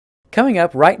Coming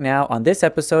up right now on this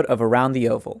episode of Around the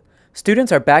Oval, students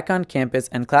are back on campus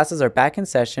and classes are back in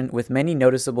session with many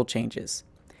noticeable changes.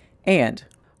 And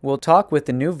we'll talk with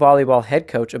the new volleyball head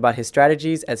coach about his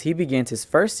strategies as he begins his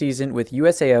first season with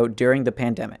USAO during the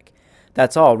pandemic.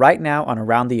 That's all right now on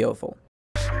Around the Oval.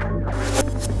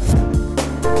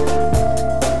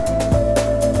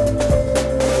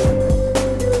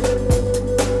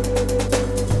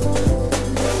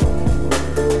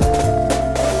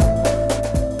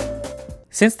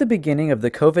 Since the beginning of the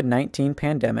COVID-19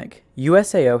 pandemic,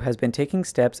 USAO has been taking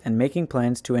steps and making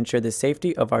plans to ensure the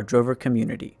safety of our drover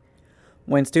community.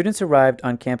 When students arrived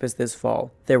on campus this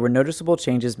fall, there were noticeable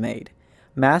changes made.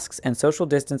 Masks and social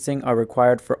distancing are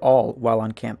required for all while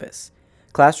on campus.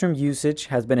 Classroom usage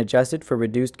has been adjusted for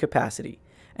reduced capacity,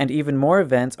 and even more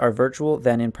events are virtual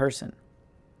than in person.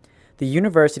 The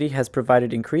university has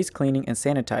provided increased cleaning and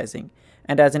sanitizing,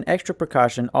 and as an extra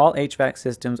precaution, all HVAC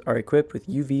systems are equipped with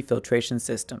UV filtration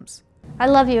systems. I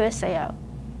love USAO,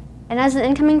 and as an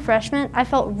incoming freshman, I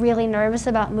felt really nervous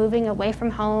about moving away from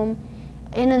home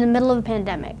in the middle of a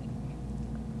pandemic.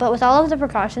 But with all of the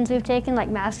precautions we've taken, like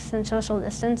masks and social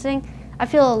distancing, I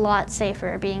feel a lot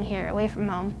safer being here away from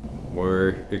home.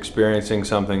 We're experiencing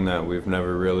something that we've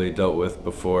never really dealt with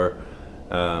before,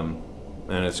 and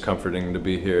it's comforting to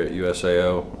be here at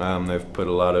USAO. They've put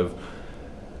a lot of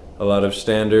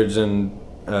standards and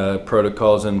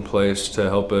protocols in place to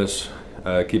help us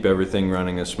keep everything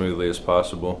running as smoothly as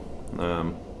possible.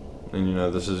 And you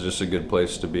know, this is just a good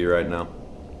place to be right now.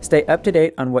 Stay up to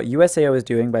date on what USAO is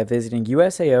doing by visiting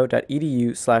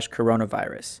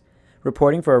usao.edu/coronavirus.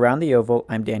 Reporting for Around the Oval,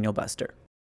 I'm Daniel Buster.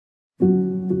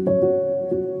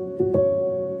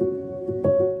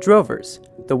 Drovers,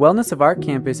 the wellness of our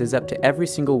campus is up to every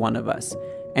single one of us,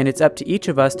 and it's up to each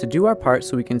of us to do our part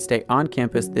so we can stay on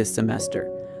campus this semester.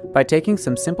 By taking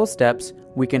some simple steps,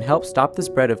 we can help stop the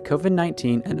spread of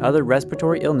COVID-19 and other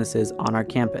respiratory illnesses on our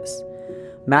campus.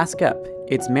 Mask up.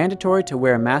 It's mandatory to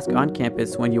wear a mask on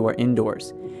campus when you are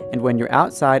indoors, and when you're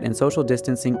outside and social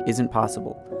distancing isn't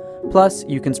possible. Plus,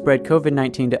 you can spread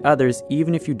COVID-19 to others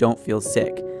even if you don't feel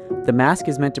sick. The mask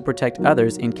is meant to protect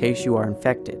others in case you are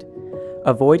infected.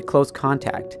 Avoid close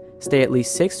contact. Stay at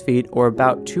least 6 feet or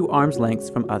about 2 arms lengths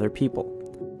from other people.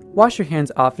 Wash your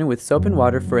hands often with soap and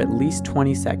water for at least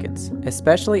 20 seconds,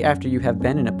 especially after you have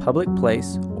been in a public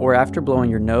place or after blowing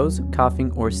your nose,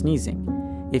 coughing, or sneezing.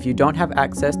 If you don't have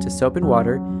access to soap and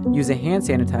water, use a hand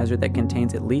sanitizer that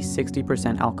contains at least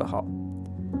 60% alcohol.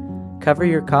 Cover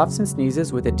your coughs and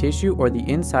sneezes with a tissue or the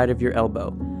inside of your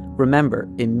elbow. Remember,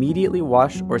 immediately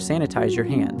wash or sanitize your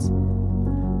hands.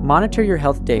 Monitor your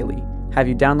health daily. Have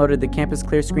you downloaded the Campus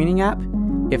Clear Screening app?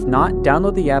 If not,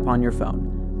 download the app on your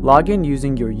phone. Log in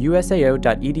using your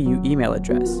usao.edu email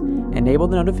address. Enable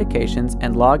the notifications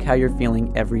and log how you're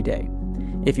feeling every day.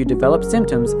 If you develop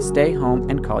symptoms, stay home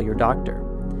and call your doctor.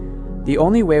 The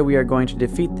only way we are going to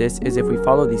defeat this is if we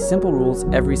follow these simple rules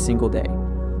every single day.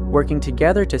 Working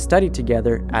together to study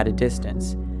together at a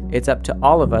distance. It's up to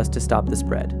all of us to stop the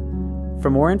spread. For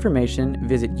more information,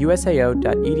 visit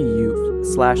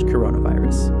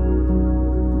usao.edu/coronavirus.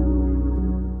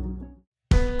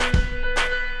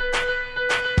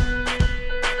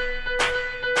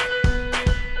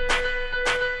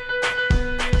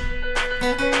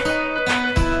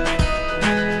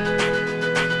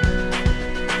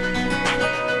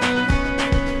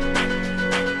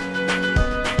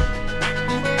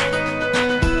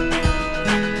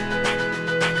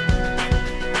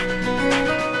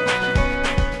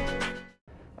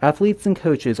 Athletes and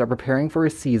coaches are preparing for a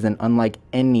season unlike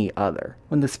any other.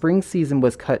 When the spring season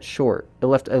was cut short, it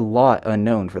left a lot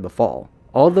unknown for the fall.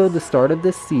 Although the start of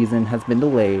this season has been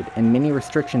delayed and many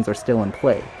restrictions are still in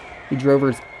play, the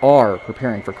Drovers are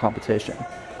preparing for competition.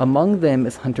 Among them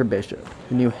is Hunter Bishop,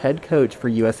 the new head coach for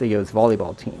USAO's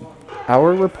volleyball team.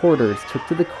 Our reporters took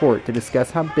to the court to discuss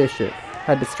how Bishop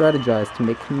had to strategize to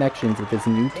make connections with his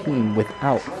new team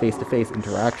without face-to-face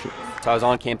interactions. So I was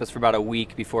on campus for about a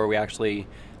week before we actually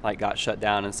got shut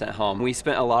down and sent home. We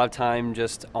spent a lot of time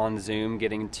just on Zoom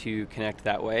getting to connect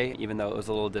that way, even though it was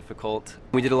a little difficult.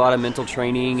 We did a lot of mental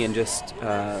training and just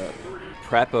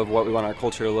prep of what we want our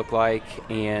culture to look like,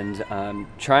 and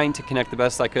trying to connect the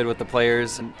best I could with the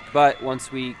players. But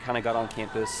once we kind of got on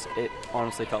campus, it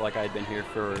honestly felt like I had been here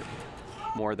for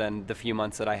more than the few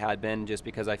months that I had been, just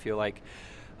because I feel like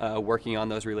working on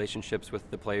those relationships with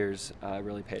the players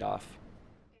really paid off.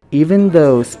 Even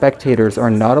though spectators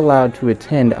are not allowed to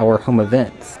attend our home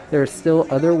events, there are still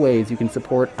other ways you can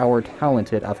support our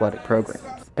talented athletic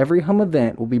programs. Every home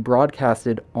event will be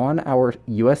broadcasted on our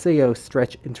USAO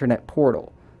Stretch Internet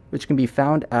portal, which can be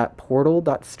found at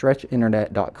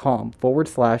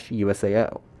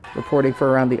portal.stretchinternet.com/USAO. Reporting for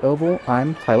Around the Oval,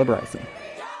 I'm Tyler Bryson.